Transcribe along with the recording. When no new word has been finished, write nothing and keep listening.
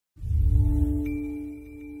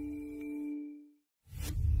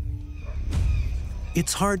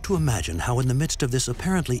It's hard to imagine how in the midst of this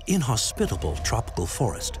apparently inhospitable tropical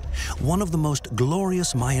forest, one of the most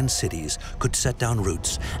glorious Mayan cities could set down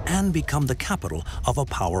roots and become the capital of a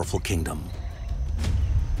powerful kingdom.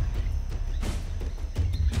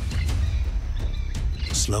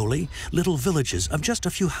 Slowly, little villages of just a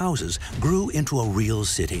few houses grew into a real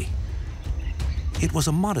city. It was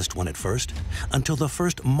a modest one at first, until the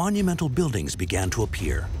first monumental buildings began to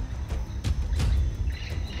appear.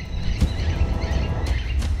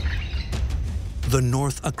 The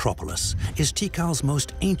North Acropolis is Tikal's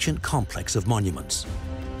most ancient complex of monuments.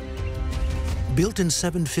 Built in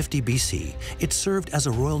 750 BC, it served as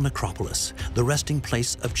a royal necropolis, the resting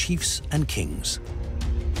place of chiefs and kings.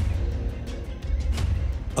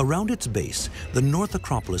 Around its base, the North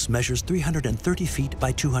Acropolis measures 330 feet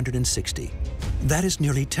by 260. That is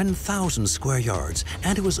nearly 10,000 square yards,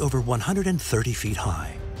 and it was over 130 feet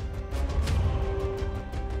high.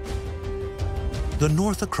 The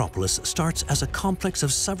North Acropolis starts as a complex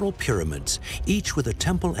of several pyramids, each with a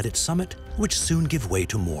temple at its summit, which soon give way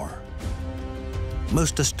to more.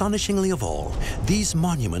 Most astonishingly of all, these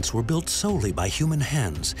monuments were built solely by human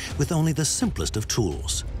hands, with only the simplest of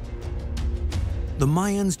tools. The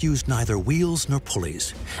Mayans used neither wheels nor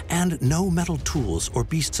pulleys, and no metal tools or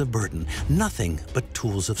beasts of burden, nothing but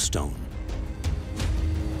tools of stone.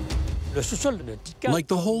 Like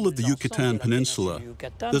the whole of the Yucatan Peninsula,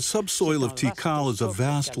 the subsoil of Tikal is a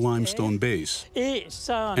vast limestone base.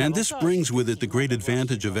 And this brings with it the great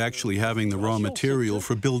advantage of actually having the raw material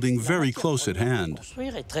for building very close at hand.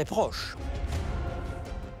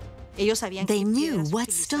 They knew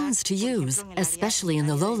what stones to use, especially in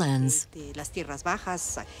the lowlands.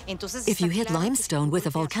 If you hit limestone with a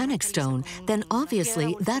volcanic stone, then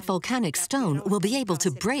obviously that volcanic stone will be able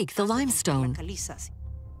to break the limestone.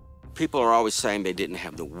 People are always saying they didn't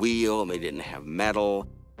have the wheel, they didn't have metal.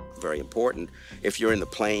 Very important. If you're in the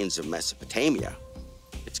plains of Mesopotamia,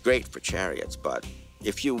 it's great for chariots, but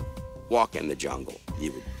if you walk in the jungle,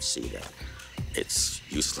 you would see that it's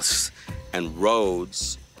useless. And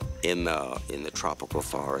roads in the tropical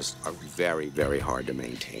forest are very, very hard to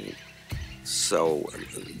maintain. So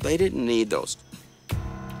they didn't need those.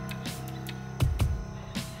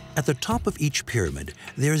 At the top of each pyramid,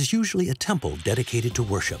 there is usually a temple dedicated to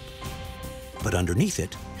worship. But underneath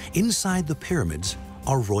it, inside the pyramids,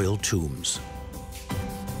 are royal tombs.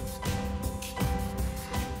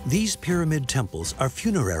 These pyramid temples are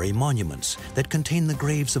funerary monuments that contain the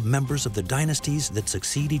graves of members of the dynasties that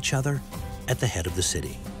succeed each other at the head of the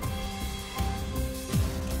city.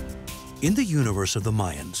 In the universe of the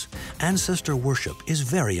Mayans, ancestor worship is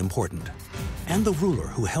very important, and the ruler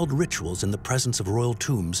who held rituals in the presence of royal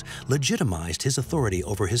tombs legitimized his authority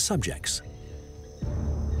over his subjects.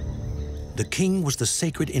 The king was the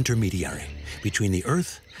sacred intermediary between the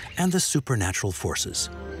earth and the supernatural forces.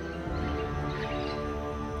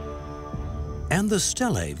 And the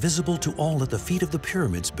stelae visible to all at the feet of the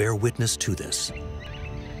pyramids bear witness to this.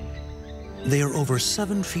 They are over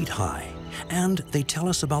 7 feet high, and they tell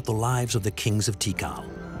us about the lives of the kings of Tikal.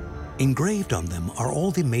 Engraved on them are all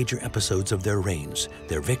the major episodes of their reigns,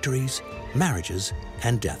 their victories, marriages,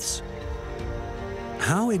 and deaths.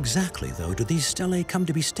 How exactly, though, do these stelae come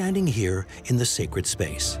to be standing here in the sacred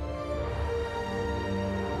space?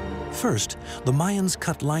 First, the Mayans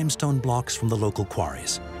cut limestone blocks from the local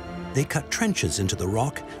quarries. They cut trenches into the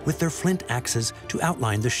rock with their flint axes to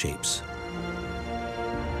outline the shapes.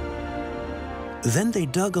 Then they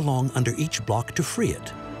dug along under each block to free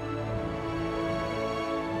it.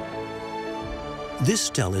 This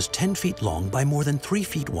stele is 10 feet long by more than 3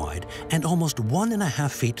 feet wide and almost 1.5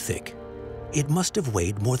 feet thick. It must have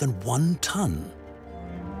weighed more than 1 ton.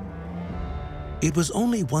 It was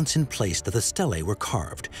only once in place that the stelae were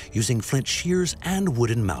carved, using flint shears and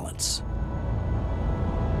wooden mallets.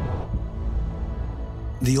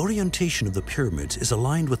 The orientation of the pyramids is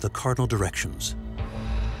aligned with the cardinal directions.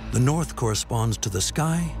 The north corresponds to the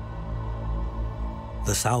sky,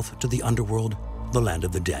 the south to the underworld, the land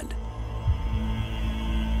of the dead.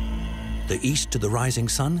 The east to the rising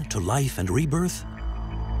sun, to life and rebirth,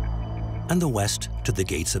 and the west to the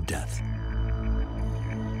gates of death.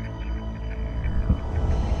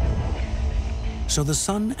 So the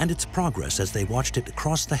sun and its progress as they watched it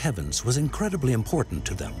cross the heavens was incredibly important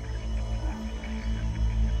to them.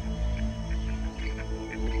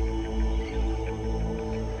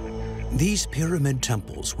 These pyramid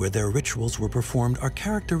temples where their rituals were performed are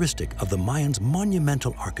characteristic of the Mayans'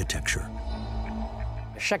 monumental architecture.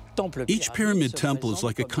 Each pyramid temple is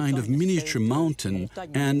like a kind of miniature mountain,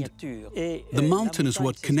 and the mountain is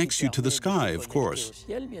what connects you to the sky, of course,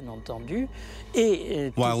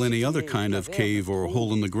 while any other kind of cave or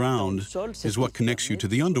hole in the ground is what connects you to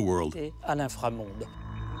the underworld.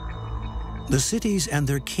 The cities and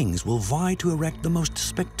their kings will vie to erect the most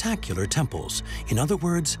spectacular temples. In other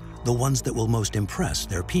words, the ones that will most impress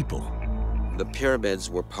their people. The pyramids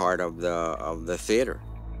were part of the theater.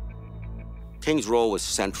 King's role was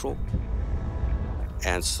central,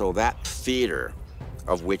 and so that theater,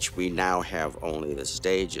 of which we now have only the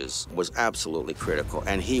stages, was absolutely critical,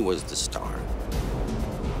 and he was the star.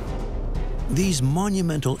 These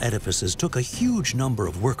monumental edifices took a huge number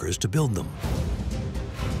of workers to build them.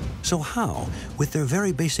 So how, with their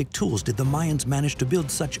very basic tools, did the Mayans manage to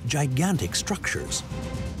build such gigantic structures?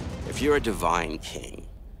 If you're a divine king,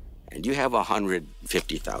 and you have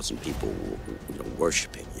 150,000 people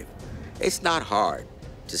worshiping you, it's not hard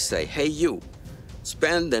to say, hey, you,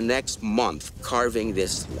 spend the next month carving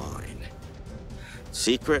this line.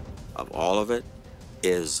 Secret of all of it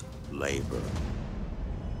is labor.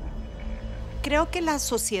 I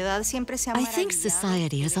think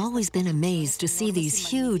society has always been amazed to see these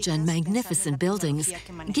huge and magnificent buildings,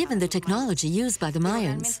 given the technology used by the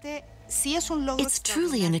Mayans. It's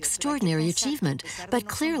truly an extraordinary achievement, but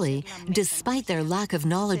clearly, despite their lack of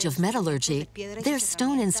knowledge of metallurgy, their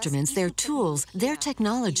stone instruments, their tools, their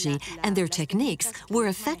technology, and their techniques were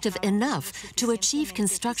effective enough to achieve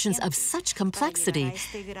constructions of such complexity,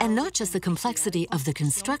 and not just the complexity of the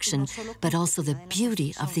construction, but also the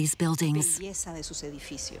beauty of these buildings.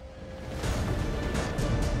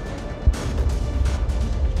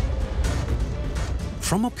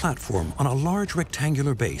 From a platform on a large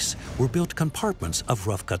rectangular base were built compartments of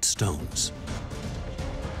rough-cut stones.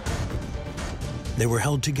 They were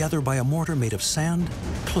held together by a mortar made of sand,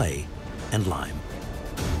 clay, and lime.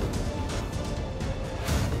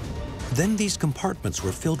 Then these compartments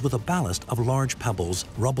were filled with a ballast of large pebbles,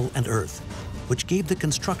 rubble, and earth, which gave the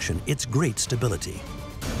construction its great stability.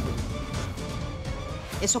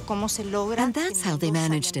 And that's how they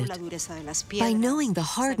managed it, by knowing the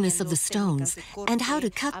hardness of the stones and how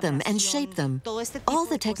to cut them and shape them, all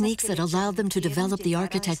the techniques that allowed them to develop the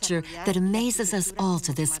architecture that amazes us all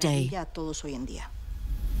to this day.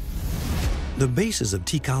 The bases of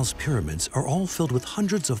Tikal's pyramids are all filled with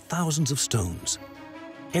hundreds of thousands of stones.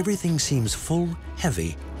 Everything seems full,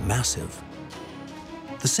 heavy, massive.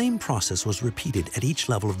 The same process was repeated at each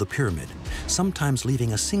level of the pyramid, sometimes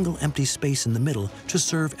leaving a single empty space in the middle to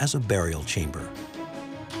serve as a burial chamber.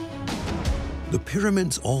 The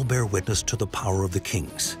pyramids all bear witness to the power of the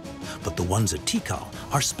kings, but the ones at Tikal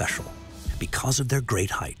are special because of their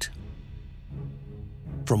great height.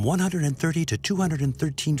 From 130 to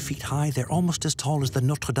 213 feet high, they're almost as tall as the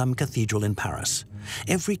Notre Dame Cathedral in Paris.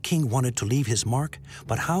 Every king wanted to leave his mark,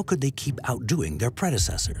 but how could they keep outdoing their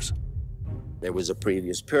predecessors? There was a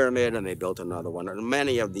previous pyramid, and they built another one. And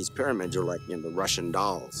many of these pyramids are like the Russian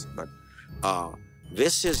dolls. But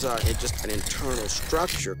this is just an internal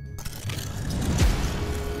structure.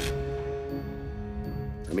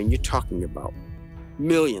 I mean, you're talking about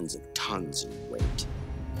millions of tons in weight.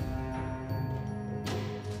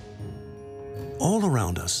 All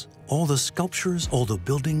around us, all the sculptures, all the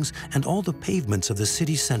buildings, and all the pavements of the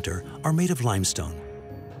city center are made of limestone.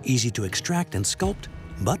 Easy to extract and sculpt,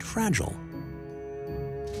 but fragile.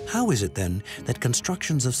 How is it, then, that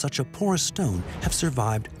constructions of such a porous stone have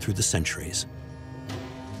survived through the centuries?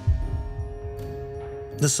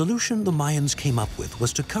 The solution the Mayans came up with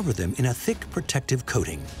was to cover them in a thick protective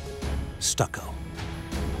coating, stucco.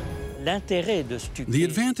 The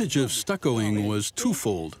advantage of stuccoing was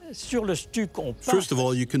twofold. First of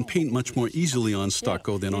all, you can paint much more easily on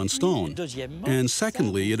stucco than on stone. And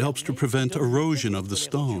secondly, it helps to prevent erosion of the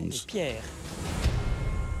stones.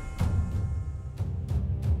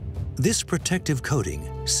 This protective coating,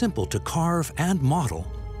 simple to carve and model,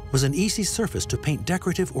 was an easy surface to paint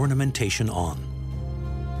decorative ornamentation on.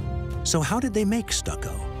 So how did they make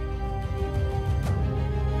stucco?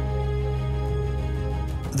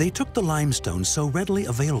 They took the limestone so readily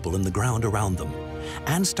available in the ground around them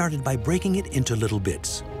and started by breaking it into little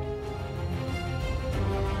bits.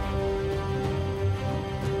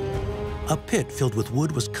 A pit filled with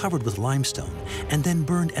wood was covered with limestone and then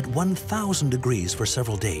burned at 1,000 degrees for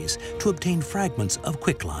several days to obtain fragments of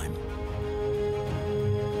quicklime.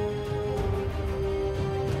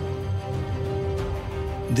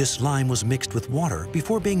 This lime was mixed with water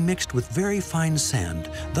before being mixed with very fine sand,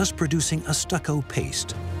 thus producing a stucco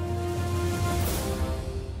paste.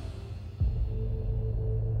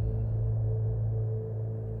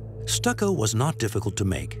 Stucco was not difficult to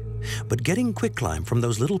make, but getting quicklime from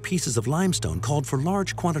those little pieces of limestone called for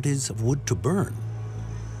large quantities of wood to burn.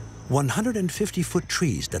 150-foot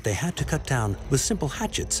trees that they had to cut down with simple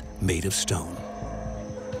hatchets made of stone.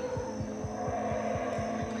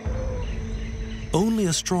 Only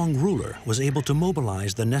a strong ruler was able to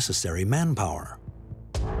mobilize the necessary manpower.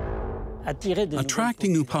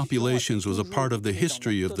 Attracting new populations was a part of the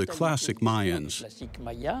history of the classic Mayans,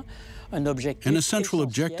 and a central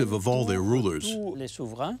objective of all their rulers.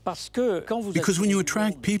 Because when you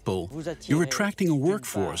attract people, you're attracting a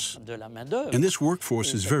workforce, and this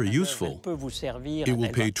workforce is very useful. It will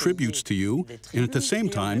pay tributes to you, and at the same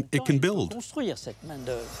time, it can build.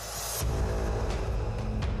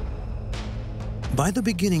 By the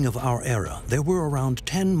beginning of our era, there were around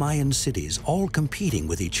 10 Mayan cities all competing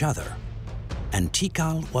with each other, and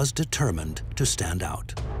Tikal was determined to stand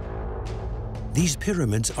out. These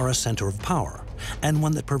pyramids are a center of power, and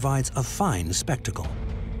one that provides a fine spectacle.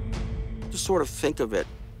 To sort of think of it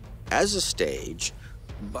as a stage,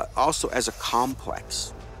 but also as a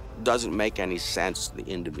complex. Doesn't make any sense, the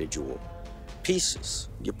individual pieces.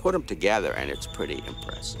 You put them together and it's pretty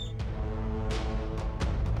impressive.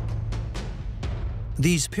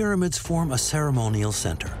 These pyramids form a ceremonial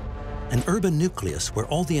center, an urban nucleus where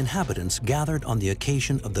all the inhabitants gathered on the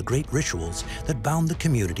occasion of the great rituals that bound the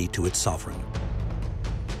community to its sovereign.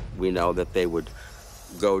 We know that they would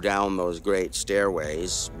go down those great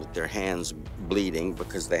stairways with their hands bleeding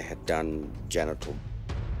because they had done genital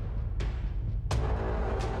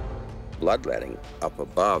bloodletting up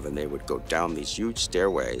above, and they would go down these huge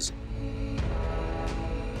stairways.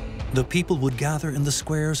 The people would gather in the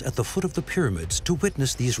squares at the foot of the pyramids to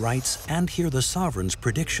witness these rites and hear the sovereign's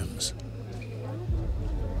predictions.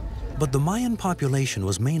 But the Mayan population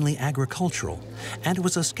was mainly agricultural, and it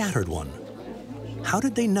was a scattered one. How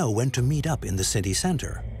did they know when to meet up in the city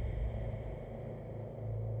center?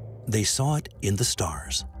 They saw it in the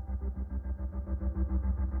stars.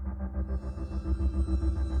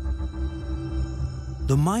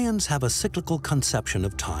 The Mayans have a cyclical conception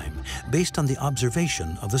of time based on the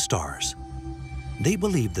observation of the stars. They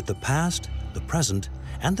believe that the past, the present,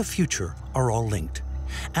 and the future are all linked,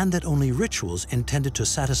 and that only rituals intended to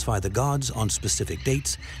satisfy the gods on specific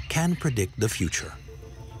dates can predict the future.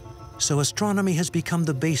 So astronomy has become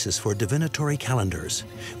the basis for divinatory calendars,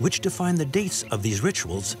 which define the dates of these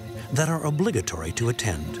rituals that are obligatory to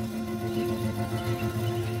attend.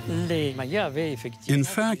 In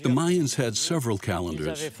fact, the Mayans had several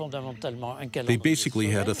calendars. They basically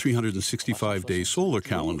had a 365-day solar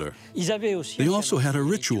calendar. They also had a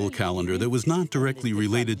ritual calendar that was not directly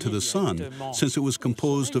related to the sun, since it was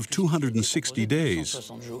composed of 260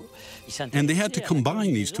 days. And they had to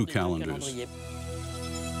combine these two calendars.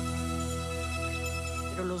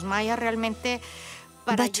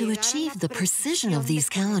 But to achieve the precision of these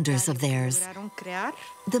calendars of theirs,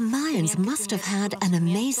 the Mayans must have had an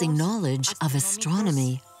amazing knowledge of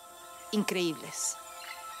astronomy. The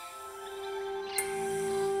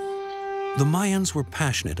Mayans were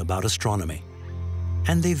passionate about astronomy,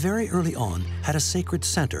 and they very early on had a sacred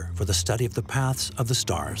center for the study of the paths of the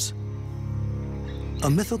stars. A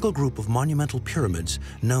mythical group of monumental pyramids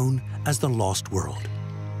known as the Lost World.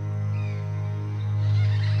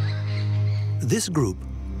 This group,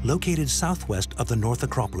 located southwest of the North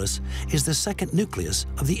Acropolis, is the second nucleus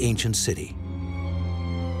of the ancient city.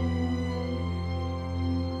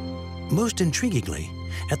 Most intriguingly,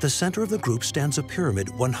 at the center of the group stands a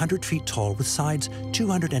pyramid 100 feet tall with sides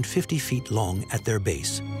 250 feet long at their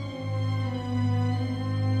base.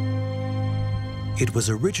 It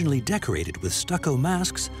was originally decorated with stucco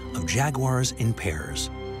masks of jaguars in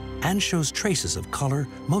pairs and shows traces of color,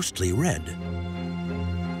 mostly red.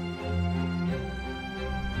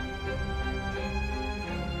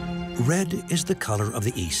 Red is the color of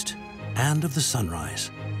the East and of the sunrise.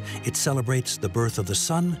 It celebrates the birth of the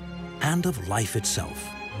sun and of life itself.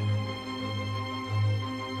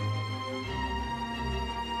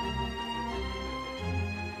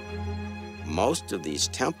 Most of these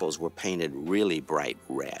temples were painted really bright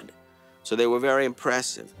red, so they were very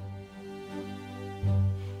impressive.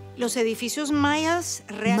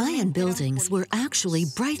 Mayan buildings were actually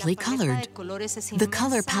brightly colored. The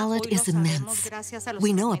color palette is immense.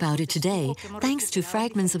 We know about it today thanks to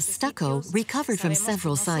fragments of stucco recovered from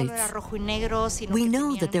several sites. We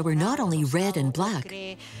know that there were not only red and black,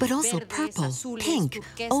 but also purple, pink,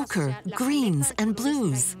 ochre, greens, and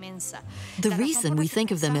blues. The reason we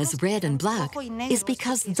think of them as red and black is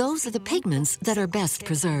because those are the pigments that are best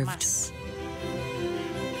preserved.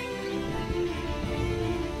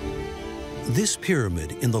 This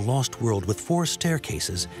pyramid in the lost world with 4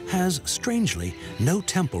 staircases has, strangely, no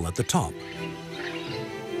temple at the top.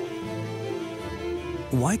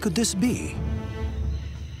 Why could this be?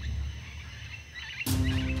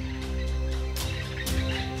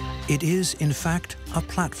 It is, in fact, a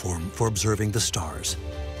platform for observing the stars,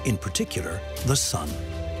 in particular, the sun.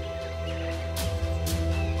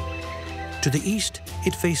 To the east,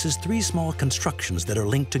 it faces 3 small constructions that are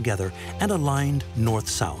linked together and aligned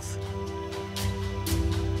north-south.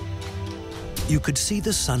 You could see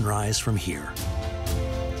the sunrise from here.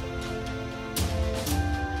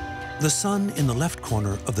 The sun in the left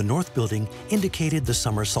corner of the north building indicated the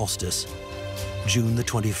summer solstice, June the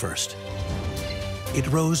 21st. It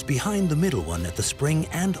rose behind the middle one at the spring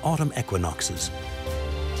and autumn equinoxes.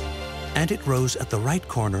 And it rose at the right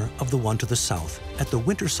corner of the one to the south at the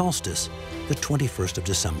winter solstice, the 21st of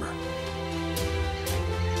December.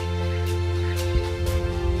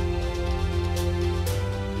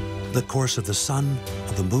 The course of the sun,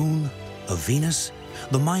 of the moon, of Venus,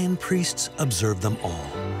 the Mayan priests observed them all.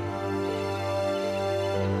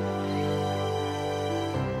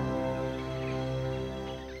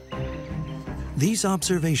 These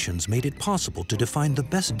observations made it possible to define the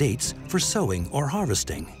best dates for sowing or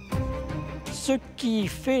harvesting.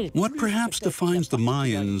 What perhaps defines the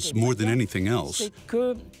Mayans more than anything else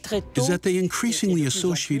is that they increasingly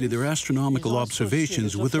associated their astronomical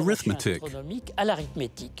observations with arithmetic,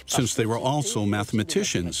 since they were also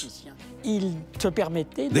mathematicians.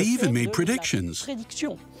 They even made predictions.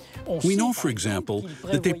 We know, for example,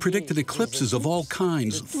 that they predicted eclipses of all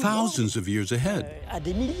kinds thousands of years ahead.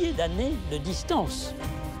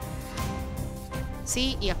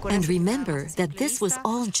 And remember that this was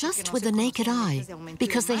all just with the naked eye,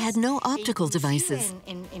 because they had no optical devices,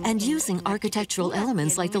 and using architectural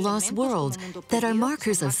elements like the Lost World that are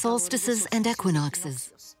markers of solstices and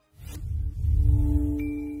equinoxes.